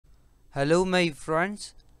Hello my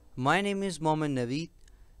friends, my name is Mohammed Naveed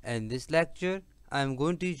and this lecture I am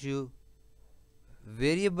going to teach you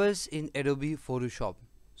variables in Adobe Photoshop.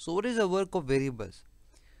 So what is the work of variables?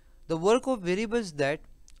 The work of variables that,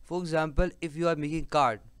 for example, if you are making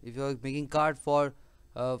card, if you are making card for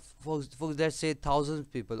let's say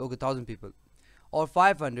thousand people, okay, thousand people, or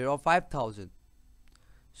 500 or 5,000.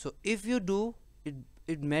 So if you do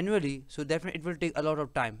it manually, so definitely it will take a lot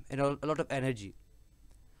of time and a lot of energy.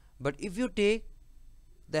 But if you take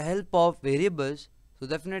the help of variables, so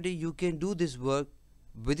definitely you can do this work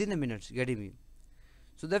within the minutes, getting me.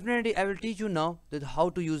 So definitely I will teach you now that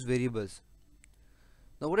how to use variables.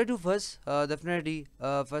 Now what I do first,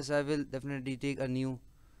 first I will definitely take a new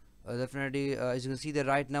as you can see that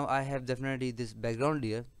right now I have definitely this background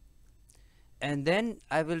layer, and then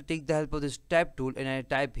I will take the help of this type tool and I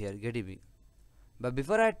type here, getting me. But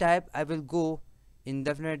before I type, I will go in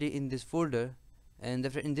definitely in this folder, and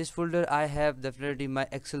in this folder I have definitely my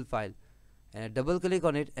Excel file, and I double click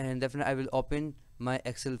on it and definitely I will open my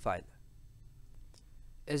Excel file.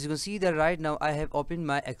 As you can see that right now I have opened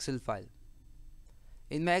my Excel file.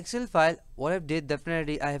 In my Excel file, what I've did,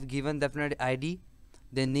 definitely I have given definitely ID,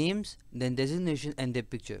 then names, then designation, and the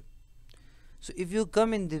picture. So if you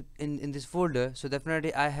come in in this folder, so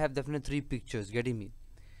definitely I have definitely 3 pictures, getting me.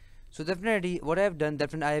 So definitely what I have done,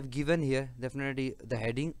 definitely I have given here definitely the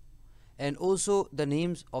heading and also the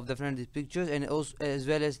names of definitely pictures, and also as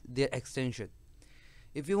well as their extension.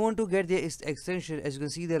 If you want to get the extension, as you can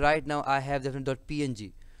see that right now I have definitely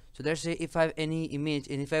 .png. So let's say if I have any image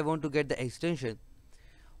and if I want to get the extension,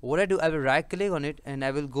 what I do, I will right click on it and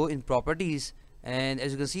I will go in properties, and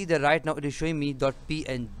as you can see that right now it is showing me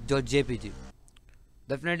 .jpg.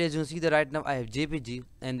 Definitely as you can see that right now I have JPG,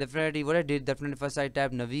 and definitely what I did, definitely first I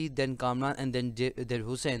type Naveed, then Kamran, and then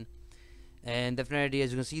Hussein, and definitely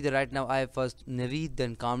as you can see that right now I have first Naveed,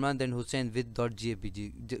 then Kamran, then Hussein with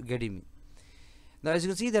 .jpg, getting me. Now as you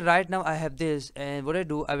can see that right now I have this, and what I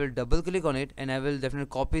do, I will double click on it and I will definitely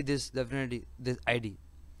copy this ID,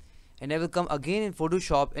 and I will come again in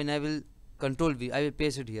Photoshop and I will Control V, I will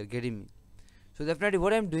paste it here, getting me. So definitely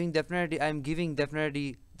what I'm doing, definitely I'm giving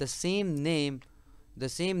definitely the same name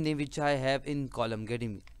which I have in column,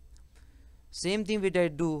 getting me. Same thing which I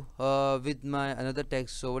do with my another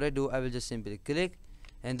text. So what I do, I will just simply click,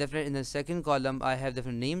 and definitely in the second column I have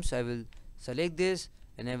different names. I will select this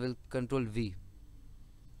and I will Control V,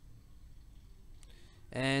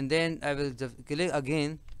 and then I will click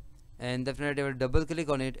again, and definitely I will double click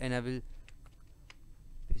on it and I will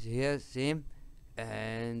here same,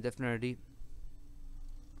 and definitely.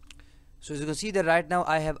 So as you can see that right now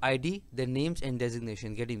I have ID, the names, and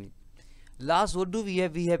designation, getting me. Last, what do we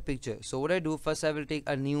have? We have picture. So what I do, first I will take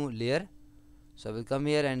a new layer. So I will come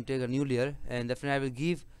here and take a new layer, and definitely I will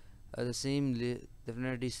give the same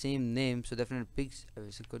definitely same name. So definitely pics, I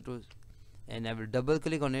will say control, and I will double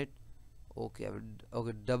click on it. Okay,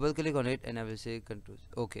 double click on it and I will say control.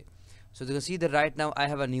 Okay, so you can see that right now I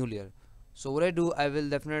have a new layer. So what I do, I will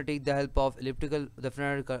definitely take the help of elliptical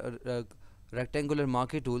definitely rectangular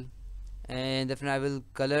marquee tool, and definitely I will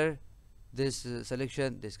color this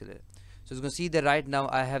selection this color. So you can see that right now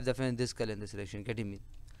I have definitely this color in the selection, getting me.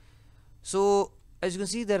 So as you can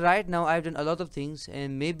see that right now I have done a lot of things,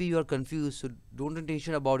 and maybe you are confused, so don't take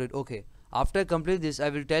tension about it. Okay, after I complete this I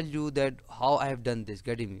will tell you that how I have done this,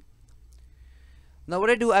 getting me. Now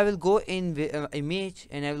what I do, I will go in image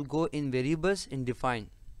and I will go in variables in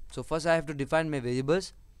define. So first I have to define my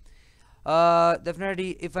variables.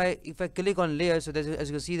 Definitely if I click on layers, so as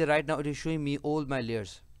you can see that right now it is showing me all my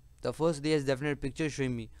layers. The first layer is definitely picture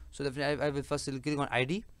showing me. So definitely I will first click on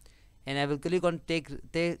ID, and I will click on take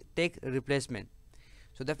replacement.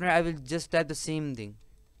 So definitely I will just type the same thing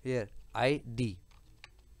here, ID,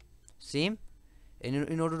 same, and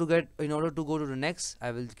in order to go to the next,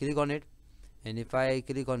 I will click on it, and if I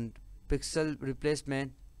click on pixel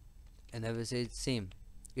replacement, and I will say it's same,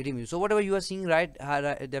 getting me. So whatever you are seeing right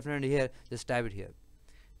definitely here, just type it here,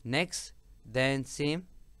 next, then same,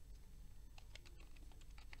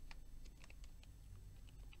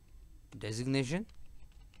 designation,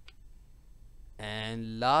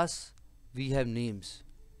 and last we have names.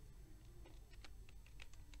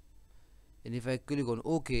 And if I click on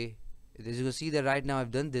OK, as you can see that right now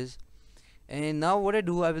I've done this. And now what I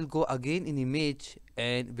do, I will go again in image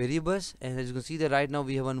and variables, and as you can see that right now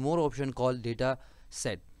we have one more option called data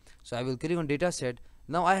set. So I will click on data set.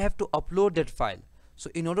 Now I have to upload that file. So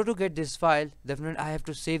in order to get this file, definitely I have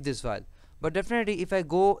to save this file. But definitely if I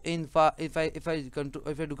go in if I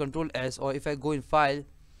do Control S, or if I go in file,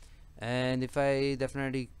 and if I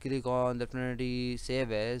definitely click on definitely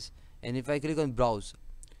save as, and if I click on browse,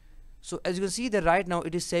 So as you can see that right now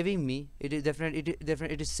it is saving me, it is definitely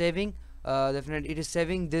it is saving definitely it is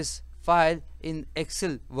saving this file in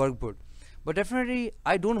Excel workbook. But definitely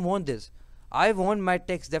I don't want this. I want my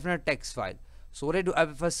text, definite text file. So what I do, I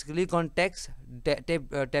will first click on text,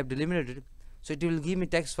 tab delimited, so it will give me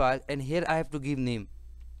text file, and here I have to give name.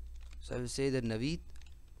 So I will say that Naveed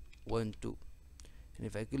 1 2, and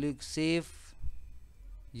if I click save,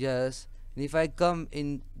 yes, and if I come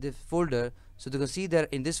in the folder, so you can see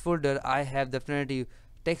that in this folder I have definitely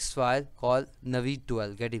text file called Naveed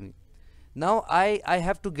 12. Getting me? Now I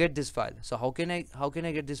have to get this file. So how can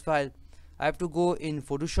I get this file? I have to go in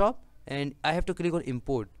Photoshop and I have to click on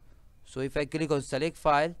import. So if I click on select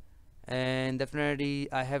file, and definitely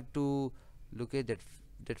I have to look at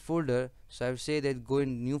that folder. So I will say that go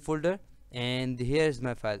in new folder, and here is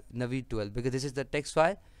my file Naveed 12, because this is the text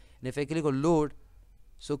file. And if I click on load,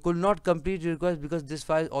 so could not complete request because this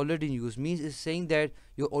file is already in use, means it's saying that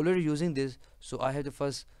you're already using this. So I have to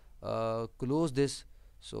first close this.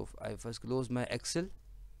 So I first close my Excel.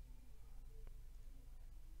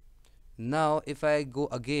 Now if I go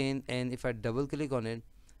again and if I double click on it,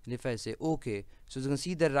 and if I say okay, so you can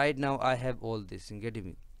see that right now I have all this in getting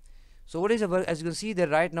me. So what is about, as you can see that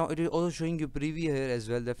right now it is also showing you preview here as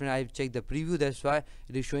well. Definitely I've checked the preview, that's why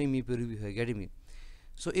it is showing me preview here, getting me.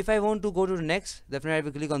 So if I want to go to the next, definitely I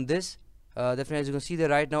will click on this. Definitely as you can see that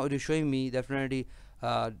right now it is showing me definitely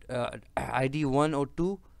ID 1 or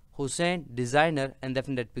 2 Hussein designer, and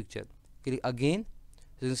definitely that picture. Click again,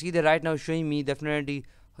 so you can see that right now showing me definitely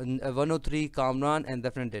 103 Kamran, and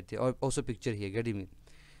definitely that or also picture here, getting me.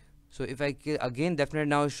 So if I again, definitely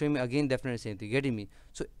now it's showing me again definitely same thing, getting me.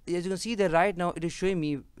 So as you can see that right now it is showing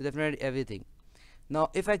me definitely everything. Now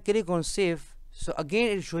if I click on save, so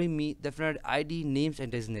again it is showing me definitely ID, names and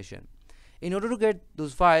designation. In order to get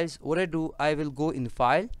those files, what I do, I will go in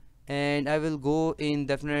file and I will go in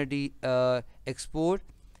definitely export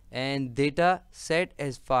and data set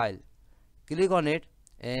as file. Click on it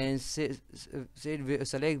and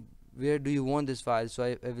select where do you want this file. So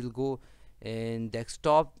I will go in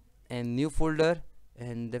desktop and new folder,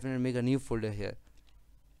 and definitely make a new folder here.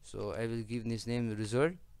 So I will give this name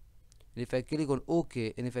result, and if I click on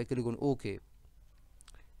OK, and if I click on OK,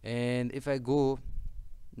 and if I go,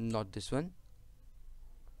 not this one,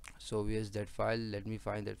 so where's that file, let me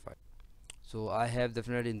find that file. So I have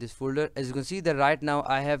definitely in this folder, as you can see that right now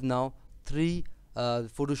I have now 3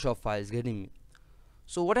 Photoshop files, getting me.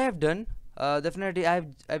 So what I have done, definitely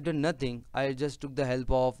I've done nothing. I just took the help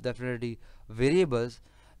of definitely variables.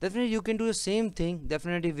 Definitely you can do the same thing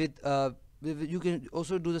definitely with you can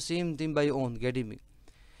also do the same thing by your own, getting me.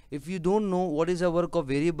 If you don't know what is the work of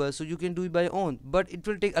variables, so you can do it by your own, but it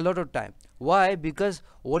will take a lot of time. Why? Because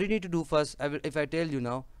what you need to do first, if I tell you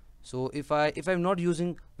now, so if I'm not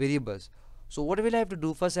using variables, so what will I have to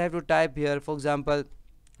do? First I have to type here, for example,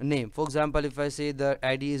 name. For example, if I say the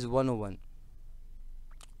ID is 101,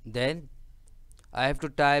 then I have to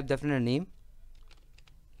type definite name,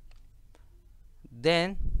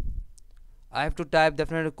 then I have to type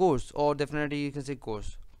definitely course, or definitely you can say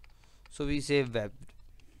course. So we say web,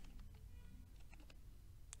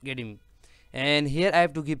 getting me. And here I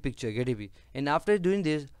have to give picture, getting me. And after doing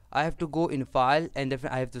this, I have to go in file and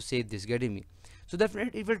definitely I have to save this, getting me. So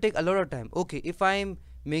definitely it will take a lot of time. Okay, if I'm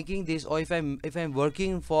making this, or if I'm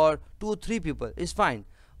working for 2 or 3 people, it's fine.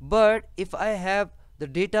 But if I have the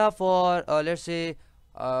data for let's say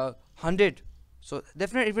 100, so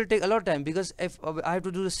definitely it will take a lot of time, because if I have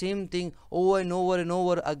to do the same thing over and over and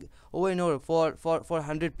over for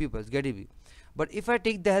 100 people, getting me. But if I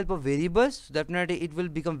take the help of variables, definitely it will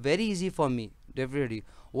become very easy for me. Definitely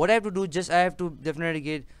what I have to do, just I have to definitely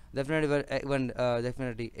get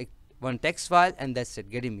one text file, and that's it,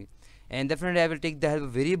 getting me. And definitely I will take the help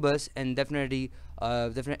of variables, and definitely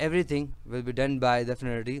everything will be done by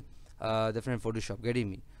definitely Photoshop, getting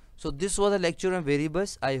me. So this was a lecture on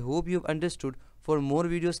variables. I hope you've understood. For more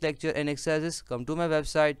videos, lecture and exercises, come to my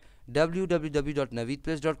website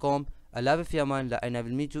www.naveedplace.com. Allah fi aman, and I will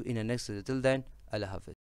meet you in the next video. Till then, Allah Hafiz.